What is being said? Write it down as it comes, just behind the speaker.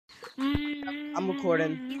I'm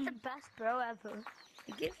recording. He's the best bro ever.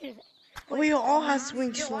 He gives you. We all have Yo, why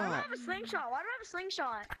do I slingshot. have a slingshot? Why do I have a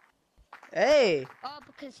slingshot? Hey, Oh,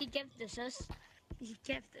 because he gave this us. He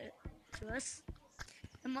gave it to us.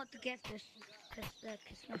 And what to give this? Because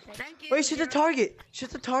Thank you. wait, shoot the target. Shoot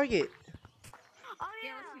the target. Oh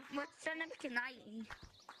Yeah, yeah. what's the name tonight?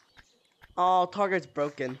 Oh, target's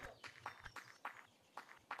broken.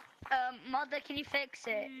 Mother, can you fix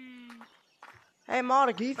it? Hey,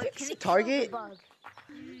 Mata, can you Wait, fix can the you kill the target? bug?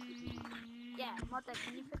 Yeah, Mother,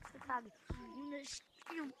 can you fix the target?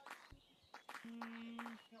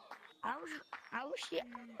 I wish you.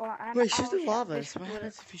 Wait, shoot the lavas. What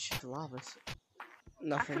happens if you shoot the lavas? I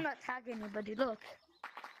Nothing. cannot tag anybody. Look,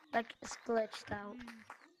 like it's glitched out.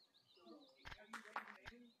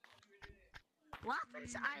 What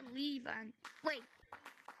happens? I leave and wait.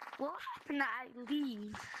 What happened? I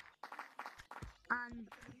leave and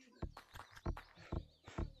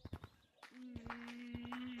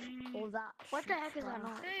all that. What the heck is shit that fell.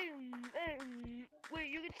 noise? Wait,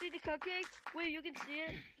 you can see the cupcake? Wait, you can see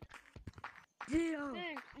it? Zero,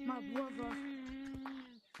 Hey, my brother.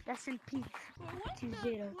 Rest in peace to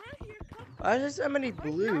Zero. Where's your cupcake? Why is there so many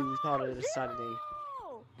blues all of a sudden?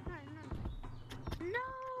 Zero! No,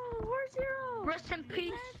 where's Zero? Rest in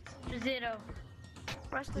peace to Zero.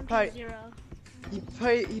 Rest in Probably- peace, Zero. He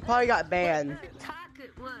probably got banned.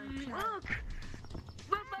 Target works. Look!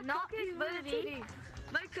 But my Not cupcake is voted PvP. cheating.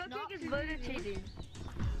 My cupcake is voted cheating.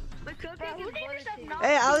 My cupcake is voted cheating.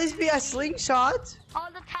 Hey, at least we got slingshot. Oh,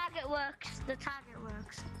 the target works. The target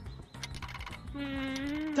works.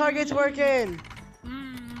 Target's working.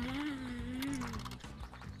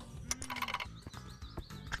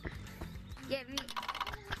 Yeah, me.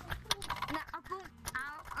 Nah, I'm going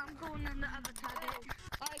out. I'm going on the other target.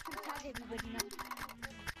 Oh, I can tag everybody now.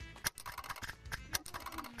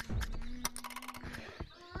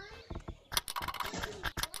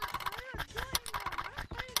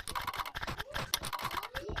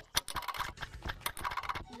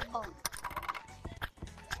 Oh,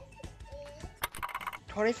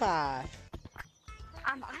 25.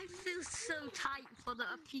 I feel so tight for the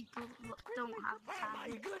people that don't have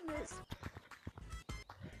target. goodness.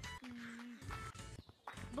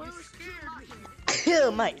 But it was too much.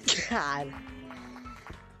 Oh my god.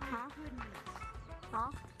 Huh?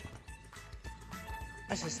 Huh?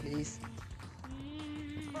 That's just sneeze.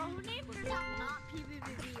 Bro, who named But it? not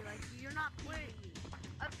PvP. Like, you're not PvP.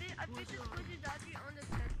 I think this glitch is actually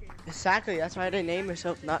unattended. Exactly, that's why they name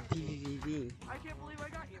yourself not PvPV. I can't believe I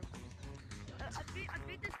got you. I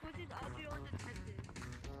think this glitch is actually unattended.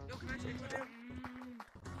 Yo, can I take with him?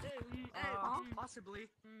 Huh? Possibly.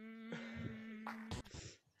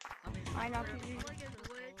 I know.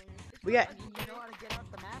 We got You know how to get off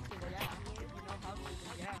the map, so yeah. You know how to,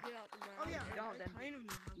 yeah. Oh yeah. You don't, then.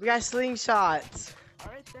 we got slingshots.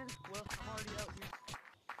 Alright then, well, I'm already out here.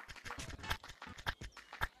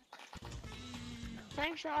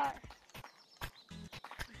 Thanks, shot.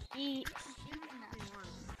 Eat.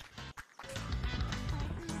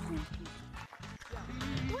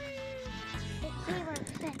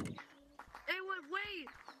 Hey,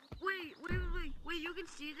 wait, you can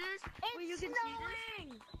see this? Wait, you can see this?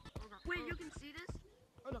 Wait, you can see this?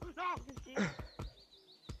 Oh no, no!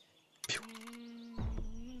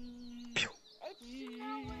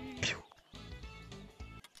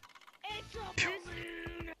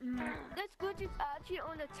 This glitch is actually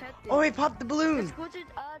unattended. Oh, he popped the This balloon. glitch is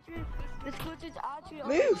actually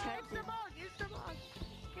Move. unattended. Use the bug!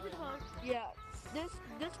 Give me the bug! Yeah.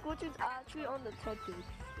 This glitch is actually unattended.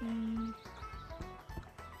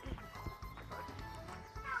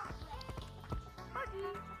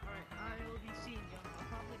 Alright, I will be seeing you. I'll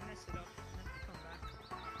probably mess it up and then come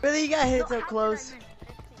back. Really got hit so close.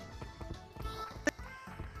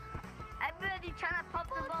 Everybody trying to pop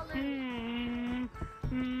the balloon.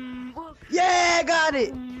 Yeah, I got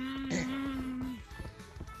it.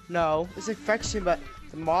 No, it's infection, but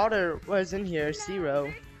the modder was in here,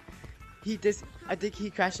 Zero. I think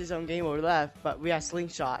he crashed his own game or left, but we have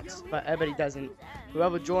slingshots, but everybody doesn't.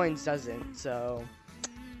 Whoever joins doesn't, so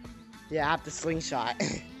yeah, I have the slingshot.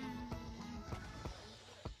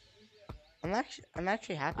 I'm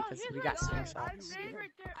actually happy because we got slingshots.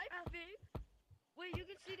 Right there. I think. Wait, you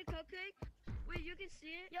can see the cupcake? Wait, you can see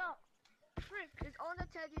it? Yo. Frick, it's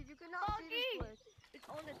unattended. You cannot see this glitch. It's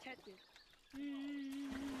unattended.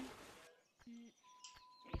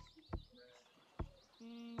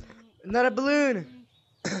 Another balloon.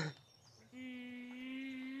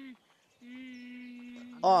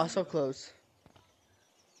 Oh, so close.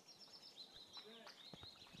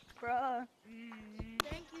 Bruh.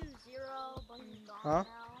 Thank you, Zero. But he's gone Huh? now.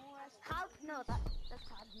 How? No, that's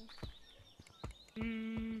Todd.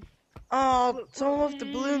 Oh, someone with the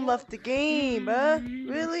balloon left the game,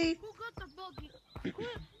 Really? Who got the bug? Who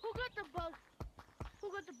got the bug?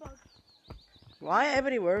 Who got the bug? Why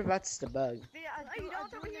everybody worried about the bug? I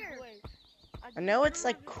don't over here. I know it's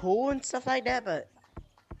like cool and stuff like that, but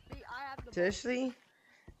I have the seriously,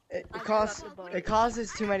 it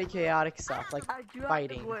causes too many chaotic stuff, like I do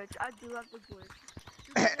fighting. have the glitch. I do have the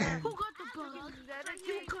glitch. Who got the bug?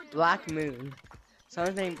 Black Moon.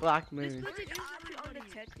 Someone's named Black This Moon. glitch is actually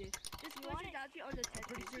undetected. This glitch is actually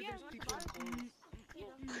undetected. This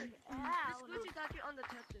glitch is actually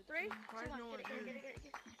undetected. Three?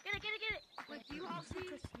 Get it. Wait, do you all see?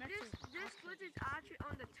 This glitch is actually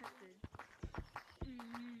undetected.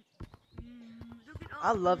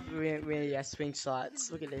 I love when we have swing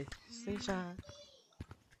shots. Look at this. Swing shot.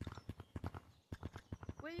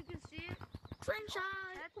 Where you can see it? Slingshot.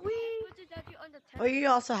 This glitch is actually undetected. Oh, you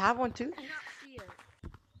also have one too? You cannot see it.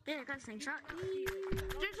 Yeah, I got a slingshot.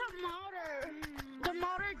 There's a modder. The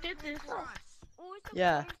modder did this. Oh, it's the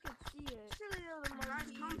Yeah. players can see it. Surely the modder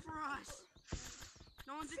Come for us.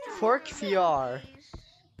 No one's Fork VR.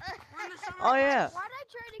 Oh yeah. Why'd I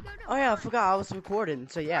try to go to Oh yeah, I forgot I was recording.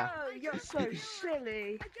 So yeah. Oh, you're so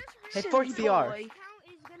silly. Hey, Fork VR. Account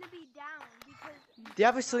is gonna be down because Do you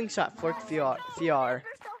have a slingshot? Fork VR. VR.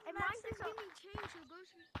 and mine doesn't give me change, so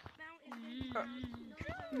Ghost Mount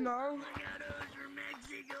is No.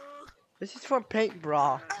 This is for Paint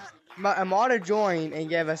Bra. Amada joined and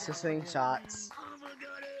gave us the slingshots.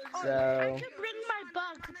 So bring my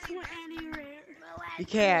bug to anywhere. you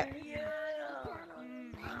can't.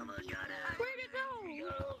 Where'd it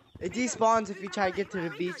go? It despawns if you try to get to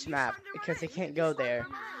the beach map because they can't go there.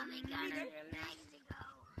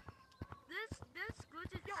 This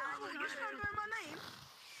glitch is You're stronger my name.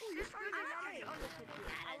 this glitch is actually undetected.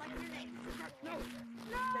 I like your name. No,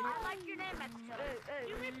 I like your name, Mexico.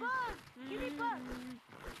 Give me bug. Give me bug.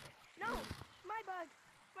 No, my bug.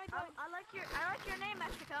 My bug. I like your name,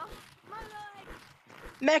 Mexico. My bug.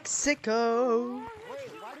 Mexico. Wait,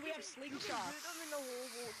 why do we have slingshots?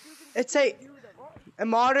 It's a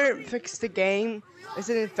modern fix the game. It's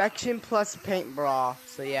an infection plus paint bra.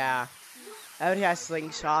 So yeah, everybody has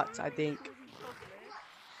slingshots. I think.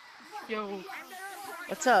 Yo.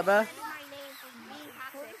 What's up, bro? Guys,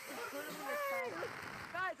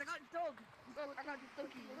 I got dog. I got the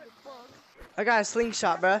bug. I got a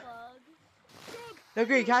slingshot, bro. No,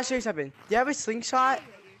 Greg, can I show you something? Do you have a slingshot?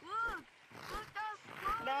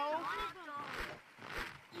 No.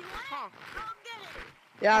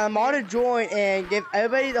 Yeah, I'm on to join and give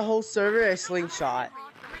everybody the whole server a slingshot.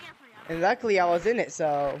 And luckily I was in it,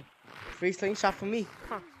 so free slingshot for me.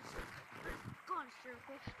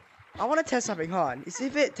 I want to test something, hold on. See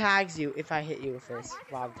if it tags you if I hit you with this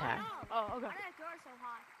while I'm tagged. Oh, okay.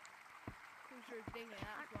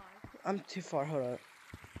 I'm too far, hold up.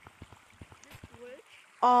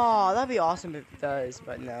 Oh, that'd be awesome if it does,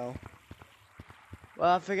 but no.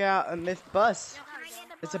 Well, I'll figure out a myth bus.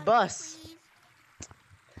 It's a bus.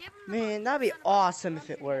 Man, that'd be awesome if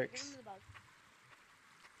it works.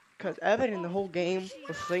 Cause everybody in the whole game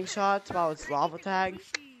with slingshots while it's lava tag,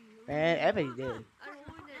 man, everybody did.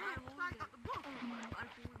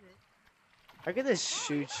 I could just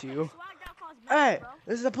shoot you. Hey,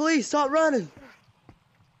 this is the police, stop running!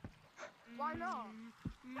 Why not?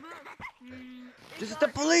 This is the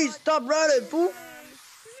police, stop running, fool!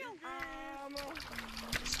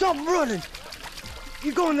 Stop running!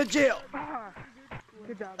 You're going to jail!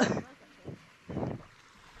 Good job.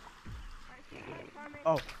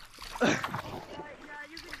 Oh.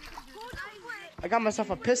 I got myself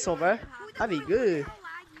a pistol, bro. That'd be good.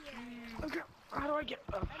 How do I get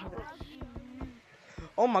up?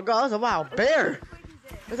 Oh my god, there's a wild bear!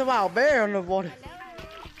 There's a wild bear in the water.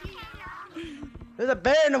 There's a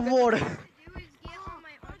bear in the water.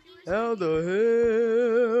 How the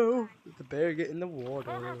hell did the bear get in the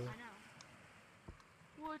water?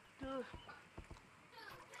 What the?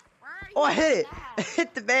 Oh, I hit it! I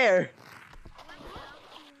hit the bear!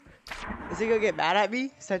 Is he gonna get mad at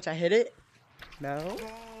me since I hit it? No?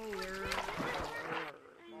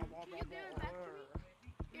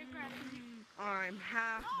 I'm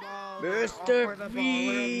half ball. Mr.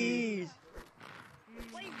 Freeze!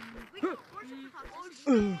 Why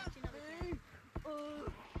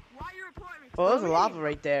are you reporting me? Oh, there's a lava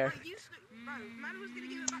right there. You man was gonna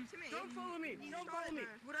give it back to me. Don't follow me. Don't follow me.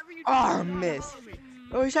 Whatever you do. Oh, don't miss. follow me.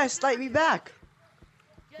 Oh, he's trying to snipe me back.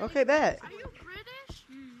 Okay, bet. Are you British?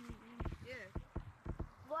 Yeah.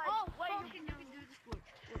 Oh, wait, you can do this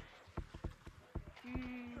glitch.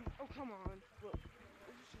 Oh, come on. Look.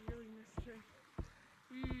 This is really necessary.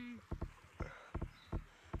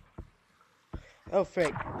 Oh,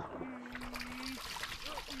 frick.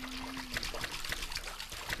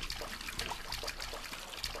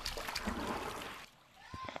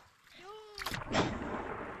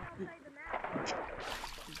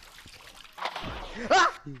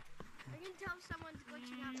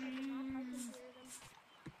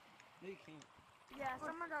 Yeah,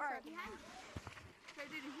 someone's outside behind. Okay,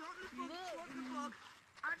 dude, if you want the bug,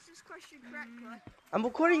 answer this question correctly. I'm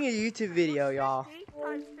recording a YouTube video, y'all. 50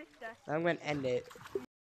 times 50. I'm gonna end it.